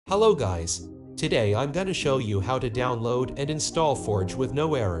Hello guys, today I'm gonna show you how to download and install Forge with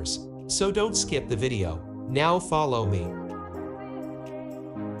no errors, so don't skip the video. Now follow me.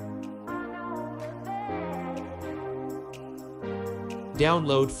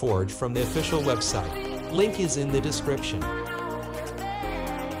 Download Forge from the official website. Link is in the description.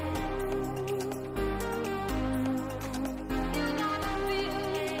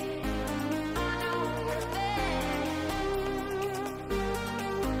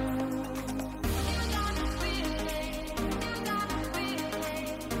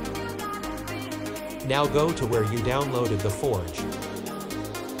 Now go to where you downloaded the Forge.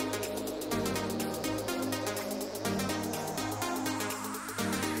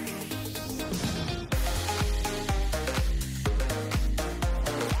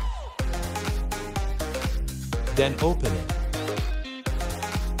 Then open it.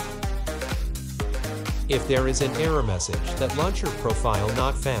 If there is an error message that launcher profile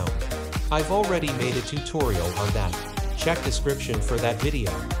not found, I've already made a tutorial on that. Check description for that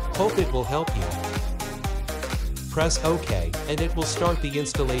video. Hope it will help you. Press OK, and it will start the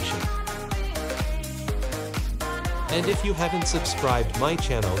installation. And if you haven't subscribed my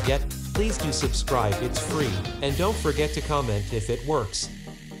channel yet, please do subscribe, it's free, and don't forget to comment if it works.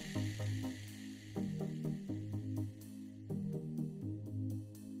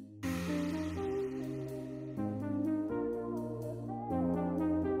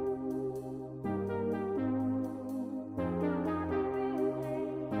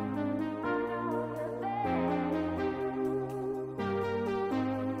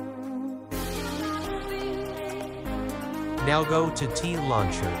 Now go to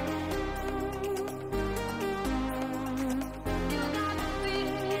TLauncher.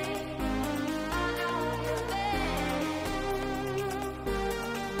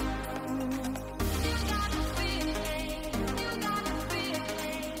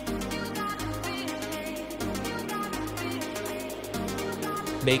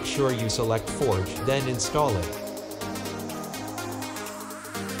 Make sure you select Forge, then install it.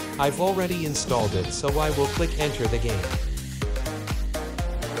 I've already installed it, so I will click Enter the game.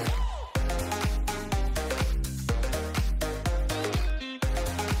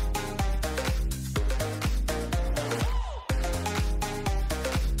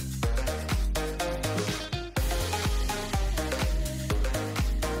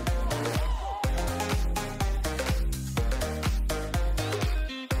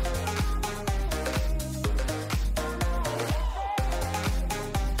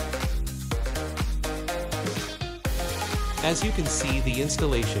 As you can see, the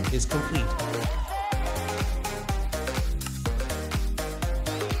installation is complete.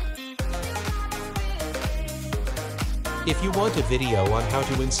 If you want a video on how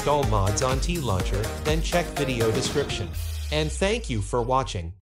to install mods on TLauncher, then check video description. And thank you for watching.